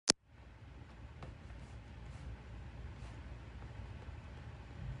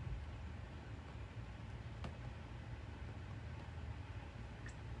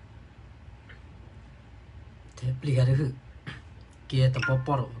Replicare who? Get the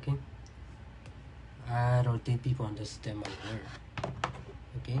bottle, okay? I don't think people understand my word.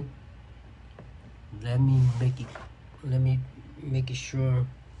 Okay? Let me make it sure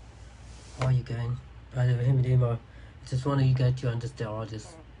all you guys. Just want you guys to understand all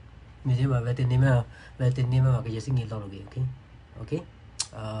this. Okay? Okay?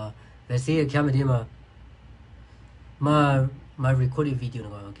 Let's see a camera my recorded video,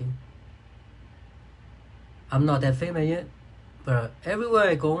 okay? I'm not that famous yet, but everywhere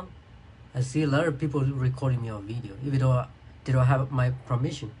I go, I see a lot of people recording me on video, even though they don't have my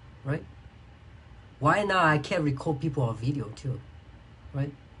permission, right? Why now I can't record people on video too,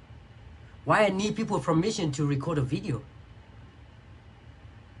 right? Why I need people's permission to record a video?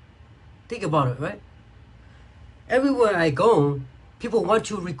 Think about it, right? Everywhere I go, people want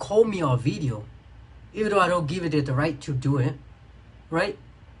to record me on video, even though I don't give it the right to do it, right?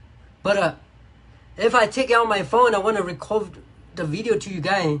 But if I take out my phone, I want to record the video to you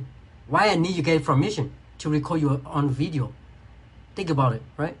guys, why I need you guys permission to record you on video? Think about it,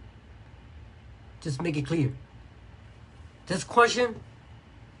 right? Just make it clear. This question,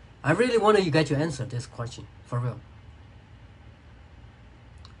 I really wanted you guys to answer this question, for real.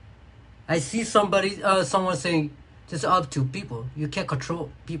 I see someone saying, this is up to people. You can't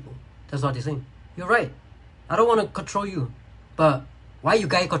control people. That's what they're saying. You're right. I don't want to control you. But why you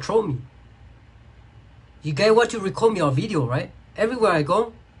guys control me? You guys want to record me on video, right? Everywhere I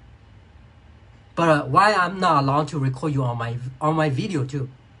go. But why I'm not allowed to record you on my video too?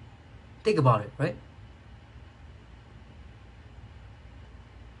 Think about it, right?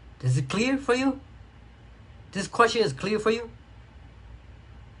 Is it clear for you? This question is clear for you?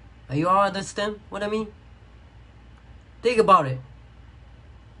 Are you all understand what I mean? Think about it.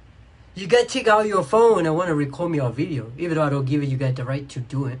 You guys take out your phone and want to record me on video, even though I don't give you guys the right to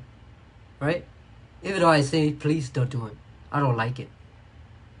do it, right? Even though I say, please don't do it. I don't like it.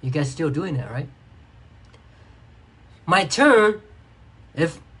 You guys still doing that, right? My turn,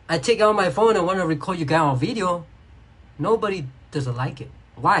 if I take out my phone and want to record you guys on video, nobody doesn't like it.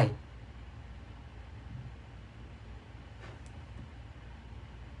 Why?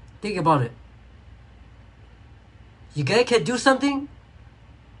 Think about it. You guys can do something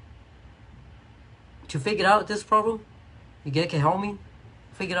to figure out this problem? You guys can help me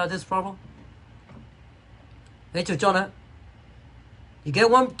figure out this problem? Hey, Jonah, you guys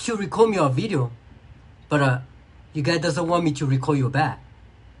want to record me on video, but you guys doesn't want me to record you back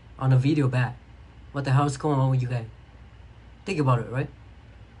on a video back. What the hell is going on with you guys? Think about it, right?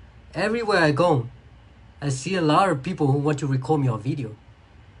 Everywhere I go, I see a lot of people who want to record me on video.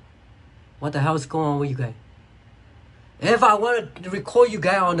 What the hell is going on with you guys? If I want to record you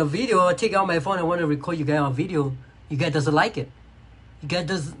guys on the video, I take out my phone and want to record you guys on video, you guys doesn't like it. You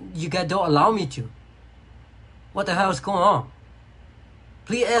guys don't allow me to. What the hell is going on?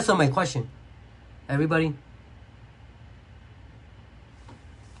 Please answer my question, everybody.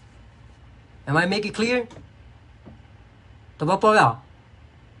 Am I making it clear?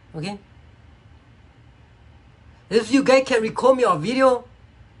 Okay? If you guys can record me on video,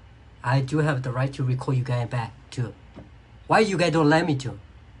 I do have the right to record you guys back too. Why you guys don't let me to?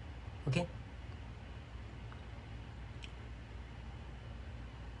 Okay?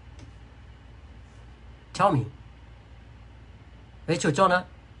 Tell me. Rachel Jonah,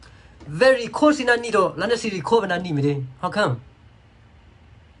 very course in Anido, Lanasi record and Animide. How come?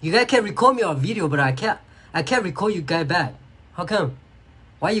 You guys can record me on video, but I can't record you guys back. How come?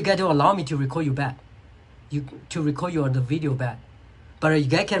 Why you guys don't allow me to record you back? To record you on the video back. But you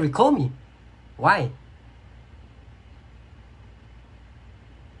guys can record me. Why?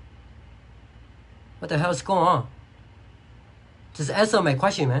 What the hell is going on? Just answer my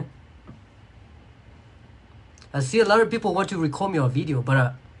question, man. I see a lot of people want to record me on video,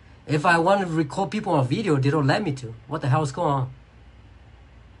 but if I want to record people on video, they don't let me to. What the hell is going on?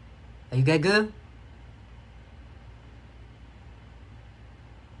 Are you guys good?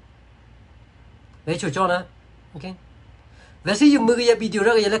 Rachel Jonah, okay. Vesi you move your video,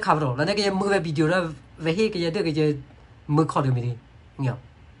 you let cover. Like you move a video, vehicle, you do get move call me. Yeah.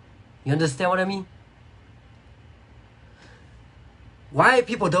 You understand what I mean? Why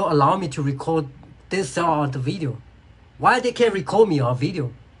people don't allow me to record this on the video? Why they can't record me on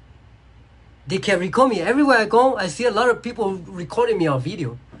video? They can record me everywhere I go. I see a lot of people recording me on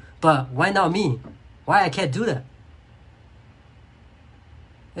video, but why not me? Why I can't do that?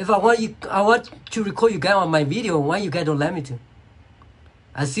 If I want to record you guys on my video. Why you guys don't let me to?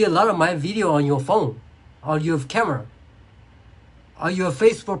 I see a lot of my video on your phone, on your camera, on your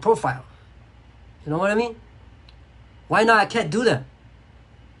Facebook profile. You know what I mean? Why not? I can't do that.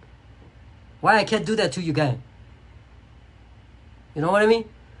 Why I can't do that to you guys? You know what I mean?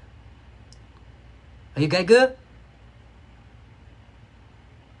 Are you guys good?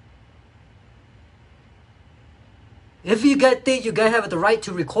 If you guys think you guys have the right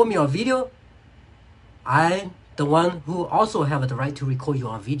to record me on video, I'm the one who also have the right to record you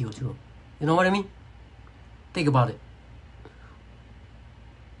on video too. You know what I mean? Think about it.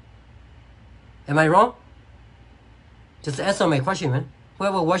 Am I wrong? Just answer my question, man.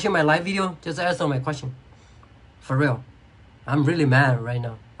 Whoever watching my live video, just answer my question. For real. I'm really mad right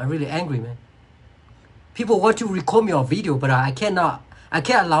now. I'm really angry, man. People want to record me on video, but I can't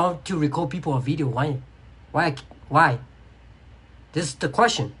allow to record people on video. Why? This is the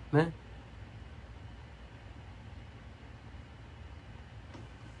question, man.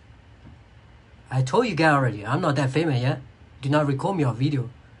 I told you guys already, I'm not that famous yet. Do not record me on video.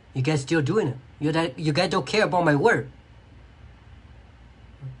 You guys still doing it. You guys don't care about my word.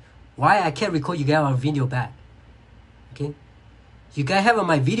 Why I can't record you guys on video back? Okay? You guys have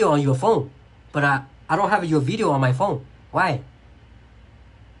my video on your phone, but I don't have your video on my phone. Why?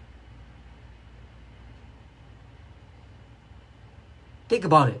 Think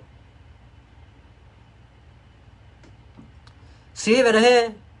about it. See over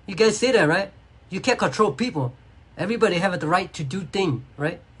here? You guys see that, right? You can't control people. Everybody have the right to do things,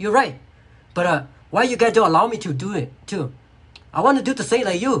 right? You're right. But why you guys don't allow me to do it too? I want to do the same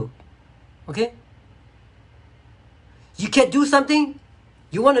like you. Okay? You can't do something?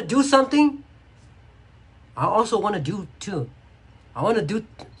 You want to do something? I also want to do too. I want to do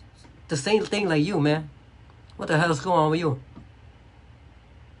the same thing like you, man. What the hell is going on with you?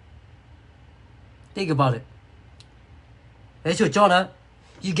 Think about it. Hey, so Jonah,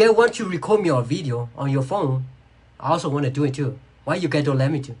 you guys want to record me on video on your phone. I also want to do it too. Why you guys don't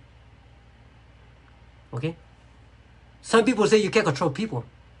let me to? Okay? Some people say you can't control people.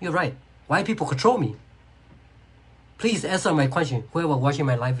 You're right. Why people control me? Please answer my question, whoever watching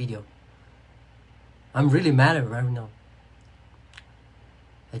my live video. I'm really mad right now.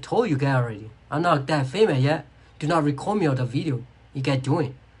 I told you guys already. I'm not that famous yet. Do not record me on the video. You guys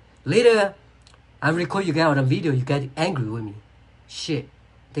doing. Later, I record you guys on the video. You get angry with me. Shit.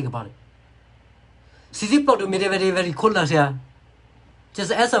 Think about it.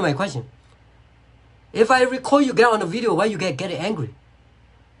 Just answer my question. If I record you guys on the video, why you guys get angry?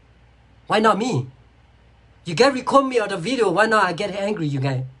 Why not me? You guys record me on the video, why not I get angry, you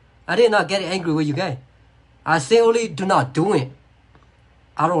guys? I did not get angry with you guys. I say only do not do it.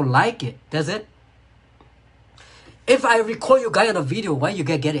 I don't like it. That's it. If I record you guys on the video, why you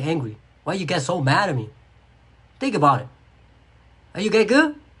guys get angry? Why you get so mad at me? Think about it. Are you guys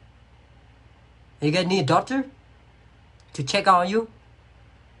good? You guys need a doctor to check out on you?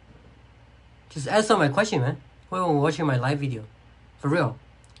 Just answer my question, man. Whoever watching my live video. For real.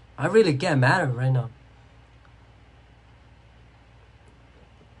 I really get mad right now.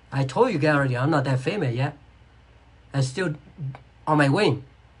 I told you guys already, I'm not that famous yet. I'm still on my way.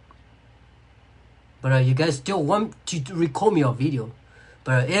 But you guys still want to record me on video.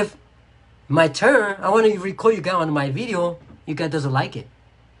 But if my turn, I want to record you guys on my video, you guys doesn't like it.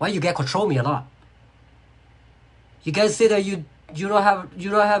 Why you guys control me a lot? You guys say that you don't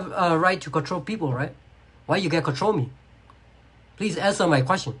have a right to control people, right? Why you guys control me? Please answer my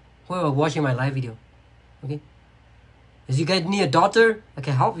question. Whoever watching my live video, okay? If you guys need a doctor, I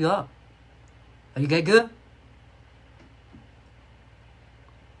can help you out. Are you guys good?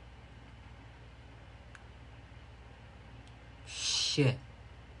 Shit. I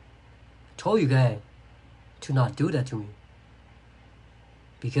told you guys to not do that to me.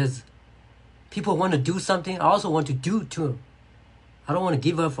 Because people want to do something, I also want to do too. I don't want to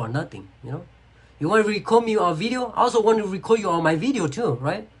give up for nothing, you know? You want to record me on video? I also want to record you on my video too,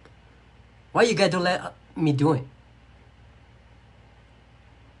 right? Why you guys don't let me do it?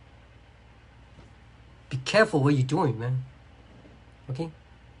 Be careful what you're doing, man. Okay?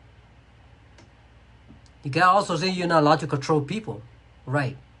 You guys also say you're not allowed to control people.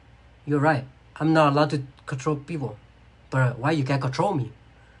 Right. You're right. I'm not allowed to control people. But why you guys control me?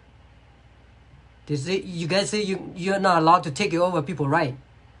 You guys say you're not allowed to take over people, right?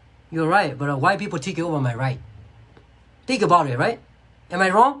 You're right, but why people take over my right? Think about it, right? Am I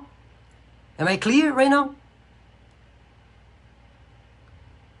wrong? Am I clear right now?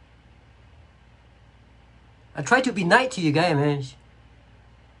 I try to be nice to you guys, man.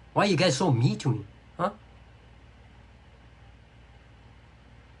 Why you guys so mean to me? Huh?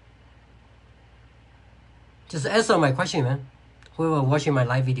 Just answer my question, man. Whoever watching my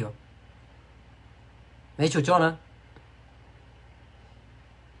live video. 没出招呢?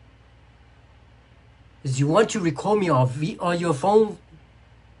 If you want to record me on your phone,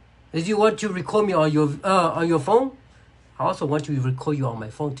 if you want to record me on your phone, I also want to record you on my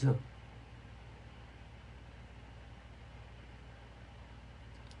phone too.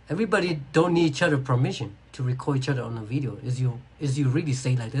 Everybody don't need each other permission to record each other on a video. Is you really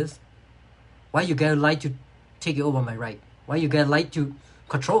say like this? Why you guys like to take it over my right? Why you guys like to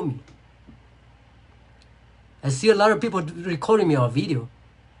control me? I see a lot of people recording me on video.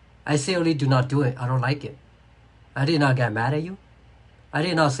 I say only do not do it. I don't like it. I did not get mad at you. I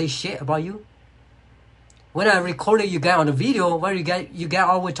did not say shit about you. When I recorded you guys on the video, why you guys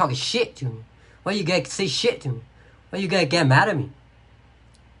always talking shit to me? Why you guys say shit to me? Why you guys get mad at me?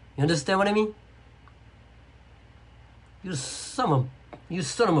 You understand what I mean? You son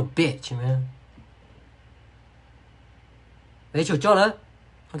of a bitch, man. 没就叫人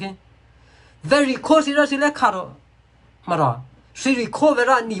 ，OK。Very cool，谁让谁来看到，妈的，谁 record 为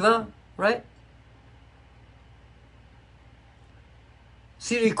了你吗 ？Right？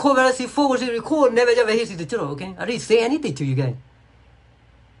 谁 record 为了谁 forward 谁 record，那边就为谁的知道 ，OK？I didn't say anything to you guys.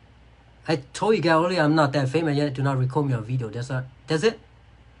 I told you guys earlier I'm not that famous yet. Do not record me on video. That's it.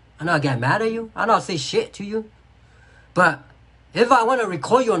 I'm not getting mad at you. I not say shit to you. But if I want to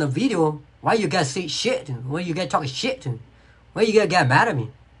record you on a video, why you guys say shit to me? Why you guys talking shit to me? Why you guys get mad at me?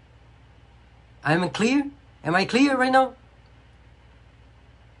 I'm clear? Am I clear right now?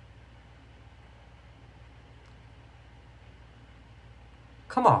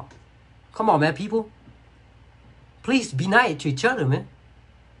 Come on. Come on, man, people. Please be nice to each other, man.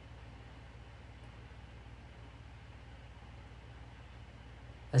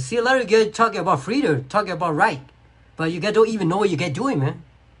 I see a lot of you guys talking about freedom, talking about right. But you guys don't even know what you guys doing, man.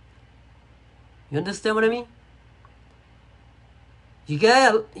 You understand what I mean? You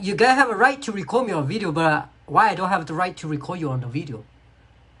guys have a right to record me on video, but why I don't have the right to record you on the video?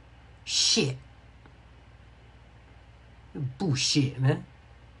 Shit. Bullshit, man.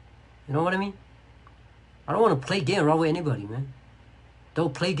 You know what I mean? I don't want to play game around with anybody, man.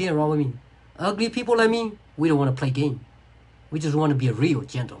 Don't play game around with me. Ugly people like me, we don't want to play game. We just want to be a real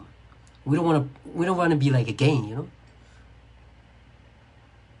gentleman. We don't want to be like a game, you know?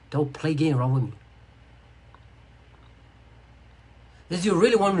 Don't play game around with me. If you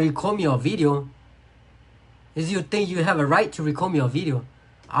really want to record me on video, if you think you have a right to record me on video,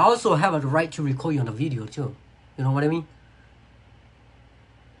 I also have a right to record you on the video too. You know what I mean?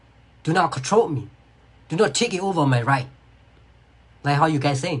 Do not control me. Do not take it over my right. Like how you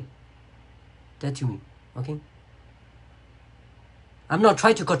guys saying that to me, okay? I'm not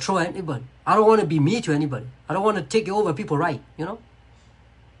trying to control anybody. I don't want to be mean to anybody. I don't want to take over people's right, you know?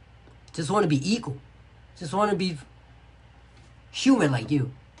 Just want to be equal. Just want to be human like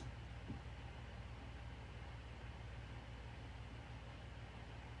you.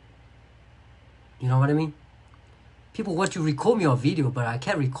 You know what I mean? People want to record me on video, but I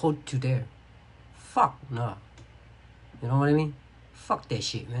can't record to there. Fuck, nah. You know what I mean? Fuck that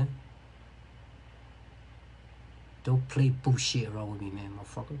shit, man. Don't play bullshit around with me, man,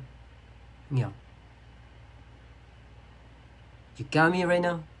 motherfucker. Yeah. You got me right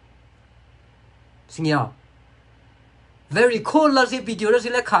now? Yeah. Very cool, let's see video, let's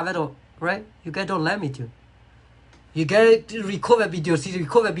see like cover, right? You guys don't let me to. You guys record a video, see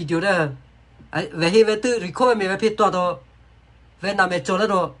record a video there. I very to record me very to when I'm at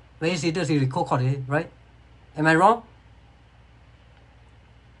Jolado, when you see this record, right? Am I wrong?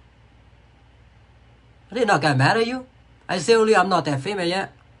 I did not get mad at you. I say only I'm not that famous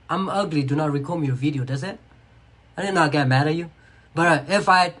yet. I'm ugly, do not record me a video, that's it. I did not get mad at you. But if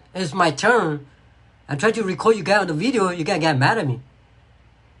it's my turn, I try to record you guys on the video, you guys get mad at me.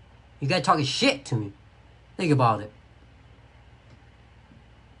 You guys talking shit to me. Think about it.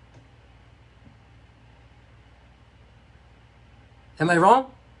 Am I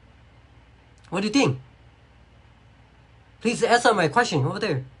wrong? What do you think? Please answer my question over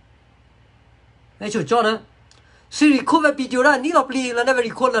there. Let's go, John. So record a video, I never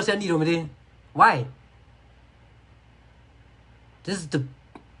record a Why? This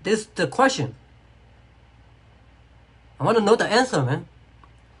is the question. I want to know the answer, man.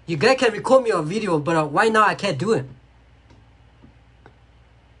 You guys can record me a video, but why now I can't do it?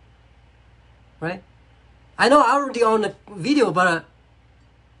 Right? I know I already on the video, but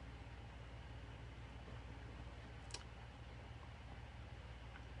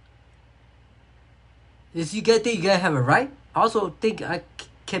if you guys think you guys have a right, I also think I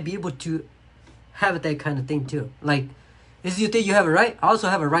can be able to have that kind of thing too. Like, if you think you have a right, I also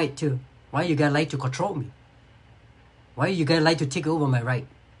have a right too. Why you guys like to control me? Why you guys like to take over my right?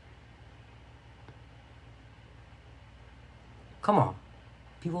 Come on,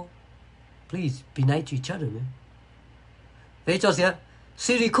 people. Please be nice to each other, man. 喂，赵先，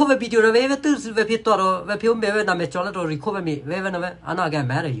 si recover video ra ve tu ve phi to ro ve phi me ve na me chola ro recover me ve na ve ana ga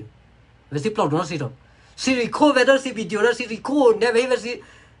mad at you ve si plot no si ro si recover da si video ra si record ne ve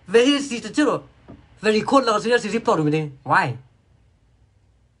si te ro ve record la si plot me why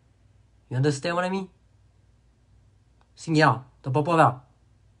you understand what I mean xin yao the popo vào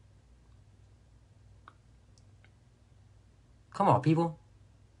come on people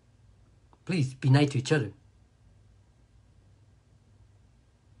please be nice to each other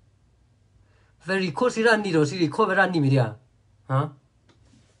very cool si ra ni ro si recover ra ni me dia huh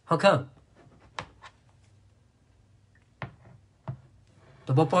how come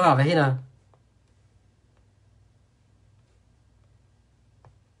the popo vào vậy na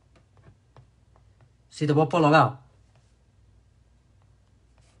si the popo vào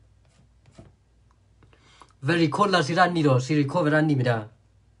very cool la si ra ni ro si recover ra ni me da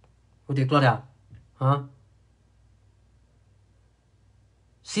o de clara huh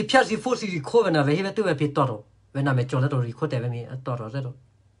si pia si fo si recover na ve he tu ve phi to ro ve na me chola ro record de ve me to ro re ro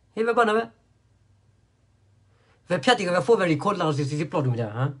he ve ba na ve ve pia ti ga fo ve record la si plot me da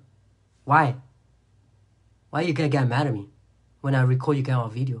huh why you get mad at me when I record you guys on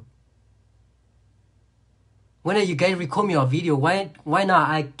video when you guys record me on video why not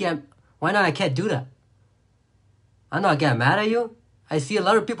I can't do that I'm not getting mad at you. I see a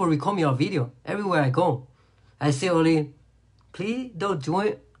lot of people record me on video everywhere I go. I say only, please don't do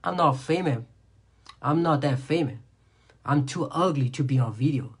it. I'm not famous. I'm not that famous. I'm too ugly to be on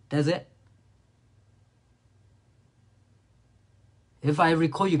video. That's it. If I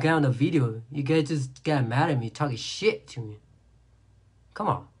record you guys on a video, you guys just get mad at me, talking shit to me. Come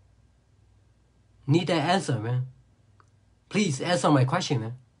on. Need that answer, man. Please answer my question,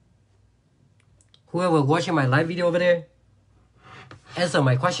 man. Whoever watching my live video over there, answer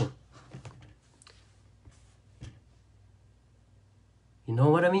my question. You know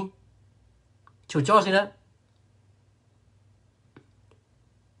what I mean? Chủ cho gì đó.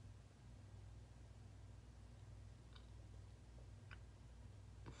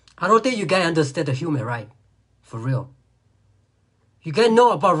 I don't think you guys understand the human right. For real. You guys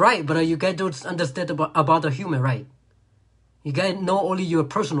know about right, but you guys don't understand about the human right. You guys know only your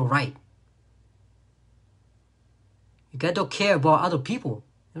personal right. You guys don't care about other people.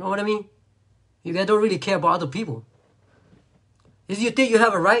 You know what I mean? You guys don't really care about other people. If you think you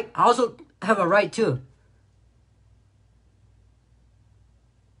have a right, I also have a right too.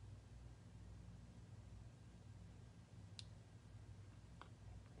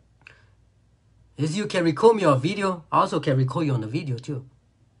 If you can record me on video, I also can record you on the video too.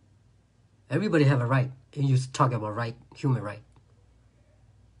 Everybody have a right. And you talk about right, human right.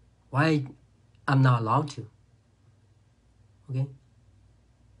 Why I'm not allowed to? Okay?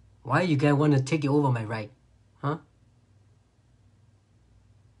 Why you guys want to take over my right? Huh?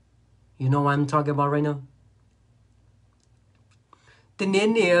 You know what I'm talking about right now? Tên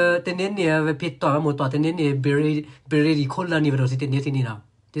nến nè về phía tòa một tòa tên nến nè beri khôn là nhiều rồi tên nến thế nào?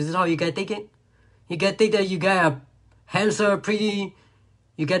 This is how you guys take it. You guys think that you guys are handsome, pretty.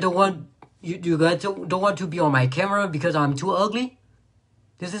 You guys don't want you guys don't want to be on my camera because I'm too ugly.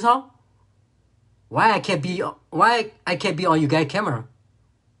 This is how. Why I can't be on you guys' camera?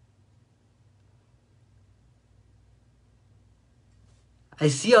 I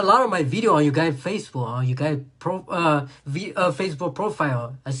see a lot of my video on you guys' Facebook, on you guys' Facebook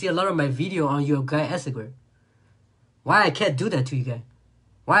profile. I see a lot of my video on your guys' Instagram. Why I can't do that to you guys?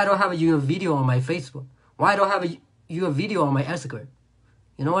 Why I don't have your video on my Facebook? Why I don't have your video on my Instagram?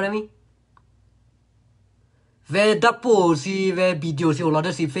 You know what I mean? Về double si về video si lot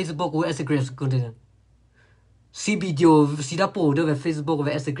si Facebook or Instagram content. Si video si double do về Facebook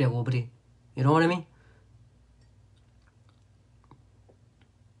về Instagram over there. You know what I mean?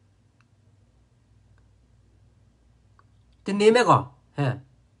 Tên name có, ha.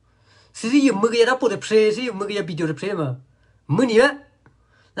 Si dùng mực cái double để play, si dùng mực cái video để play mà. Mực gì á?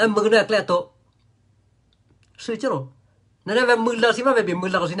 Là mực này cái to. Sự chứ rồi. Nên về mực là si mà về bị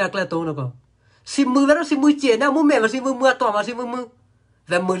mực là si nào cái to nó có. Si mực về đó si mực chén nào, mực mẹ mà si mực to mà si mực.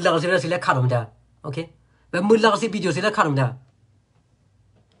 Về mực là si là khá lắm da. Okay? Về mực là si video si là khá lắm da.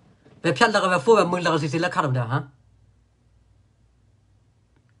 Về phiền là về phô về mực là si là khá lắm da, ha?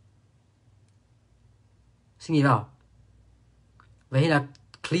 Xin nghỉ vào. Vậy là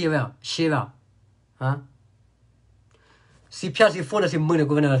clear vào, share vào, hả? Si phiền si phone si mực này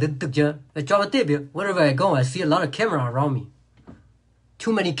cũng là được chưa? Về cho nó tiếp biệt. Wherever I go, I see a lot of camera around me.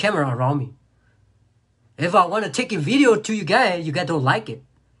 Too many camera around me. If I want to take a video to you guys don't like it.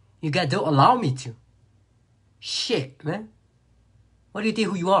 You guys don't allow me to. Shit, man. What do you think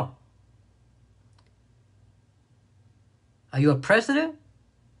who you are? Are you a president?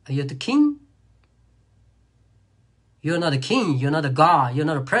 Are you the king? You're not a king. You're not a god. You're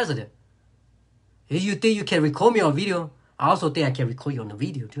not a president. If you think you can record me on video, I also think I can record you on the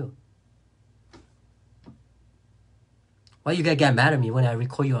video too. Why you guys get mad at me when I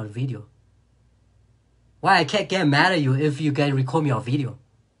record you on video? Why I can't get mad at you if you guys record me on video?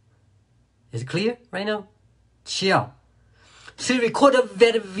 Is it clear right now? Chill. See, record a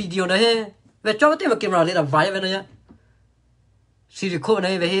video na he. We drop the camera later. Vibe na ya. See, record na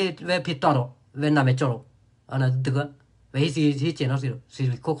he. We pitaro. We na me choro. Ana duga. We he channel zero. See,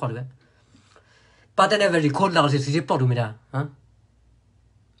 record call we. But I never record loud. See, photo me da. Huh?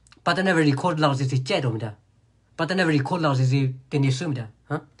 But I never record loud. See, chat me da. But I never record loud. See, then you assume da.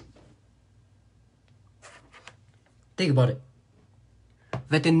 Huh? Think about it.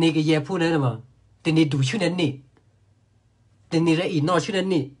 Vậy thì nị cái gì phụ này mà, thì nị đủ chuyện này, thì nị lại ít nói chuyện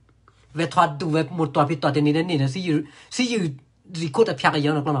này, vậy thoát đủ vậy một toa phi toa thì nị này là see you record a piak cái gì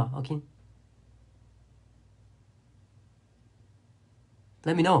nó okay.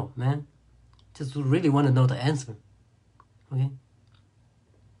 Let me know, man. Just really want to know the answer, okay.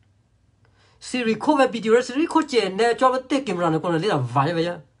 See record a video, see record chuyện này cho cái tiết camera nó còn là lấy là vài vậy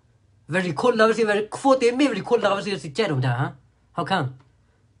á, vậy record là cái vậy photo mấy record là cái gì chết rồi đó hả? How come?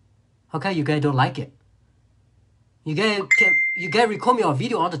 How come you guys don't like it? You guys record me on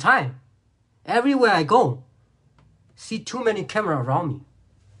video all the time. Everywhere I go. See too many cameras around me.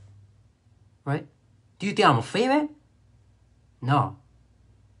 Right? Do you think I'm a famous? No.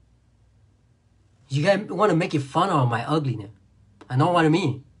 You guys want to make it fun of my ugliness. I know what I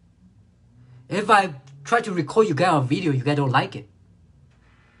mean. If I try to record you guys on video, you guys don't like it.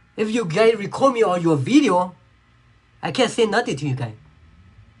 If you guys record me on your video, I can't say nothing to you guys.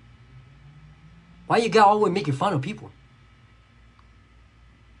 Why you guys always making fun of people?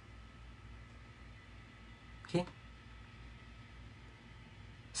 Okay.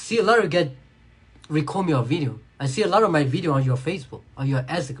 See a lot of you guys record me on video. I see a lot of my video on your Facebook, or your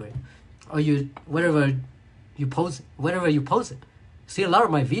Instagram, or you whatever you post, whatever you post it. See a lot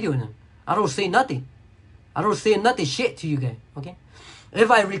of my video in them. I don't say nothing. I don't say nothing shit to you guys. Okay.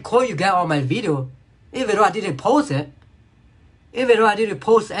 If I record you guys on my video, even though I didn't post it, even though I didn't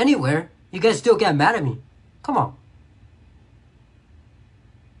post anywhere, you guys still get mad at me. Come on.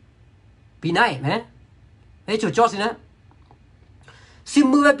 Be nice, man. Hey, cho Josh in it. See,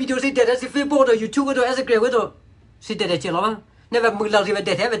 move a video, see that, see Facebook, or YouTube, or Instagram, or see that, chill, never move like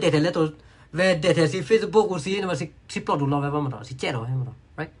that, have a little, where that, see Facebook, or see, and see plot to love, see channel,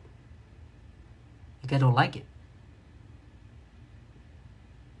 right? You guys don't like it.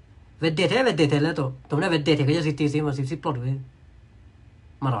 Where that, have a little, don't have a date, I just see plot with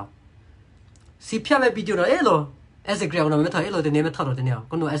Mara. See Pia video no elo Instagram no meta elo the name meta the name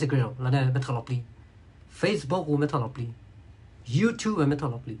kono Instagram la ne meta lo pli Facebook o meta lo pli YouTube meta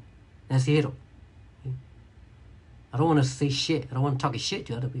lo pli and see hero. I don't want to say shit. I don't want to talk shit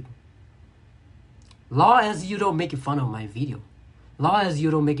to other people. Law as you don't make fun of my video. Law as you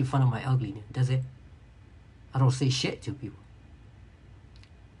don't make fun of my ugliness. That's it. I don't say shit to people.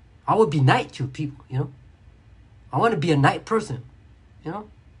 I would be nice to people, you know. I want to be a nice person, you know.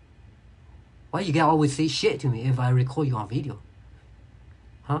 Why you guys always say shit to me if I record you on video?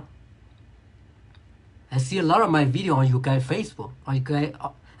 Huh? I see a lot of my video on you guys Facebook. On you guys,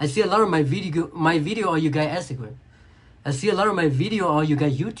 I see a lot of my video on you guys Instagram. I see a lot of my video on you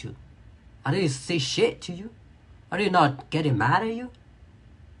guys YouTube. I didn't say shit to you. I did not getting mad at you.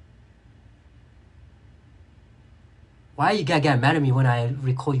 Why you guys get mad at me when I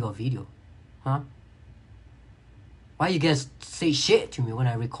record your video? Huh? Why you guys say shit to me when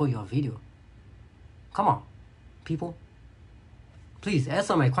I record your video? Come on, people. Please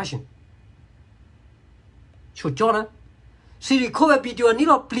answer my question. Cho Jonah. See record a video need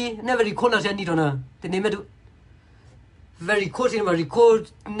not play, never record as I need on the name of very recording my record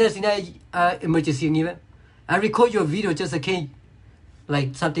next emergency anyway. I record your video just in case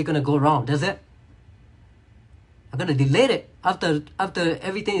like something gonna go wrong. That's it. I'm gonna delete it after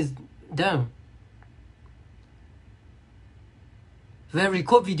everything is done. When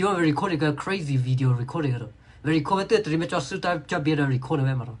record video, we record a crazy video recording it. We record it, we just be able to record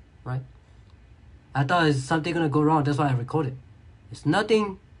it, right? I thought it's something gonna go wrong, that's why I record it. If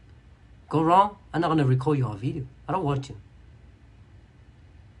nothing go wrong, I'm not gonna record you on video. I don't want to.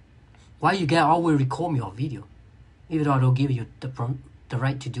 Why you guys always record me on video, even though I don't give you the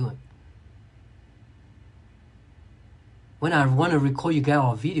right to do it? When I want to record you guys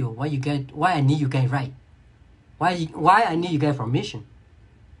on video, why I need you guys right? Why I need you guys permission?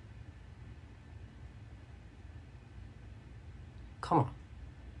 Come on.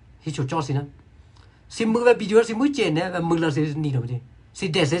 Hit your jaws in it. See move a video, see move chain, never move like this need of it. si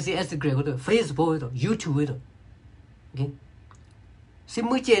des si Instagram to Facebook to YouTube to okay si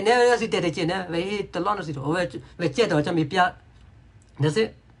mu che ne si de che ne ve to lo no si to ve che to cha mi pya that's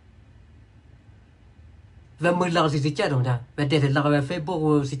it ve mu la si che dong da ve de la ve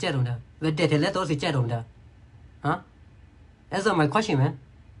Facebook si che dong da ve de le to si che dong da huh answer my question man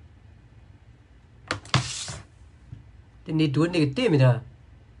the need do ne te mi da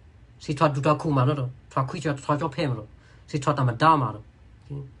si thwa du ta khu ma lo to thwa khu cha thwa cho phe ma lo si thwa ta ma da ma lo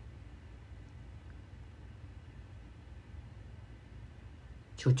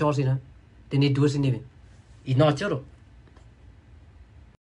chu cho si na the need do si ne bi I no cho lo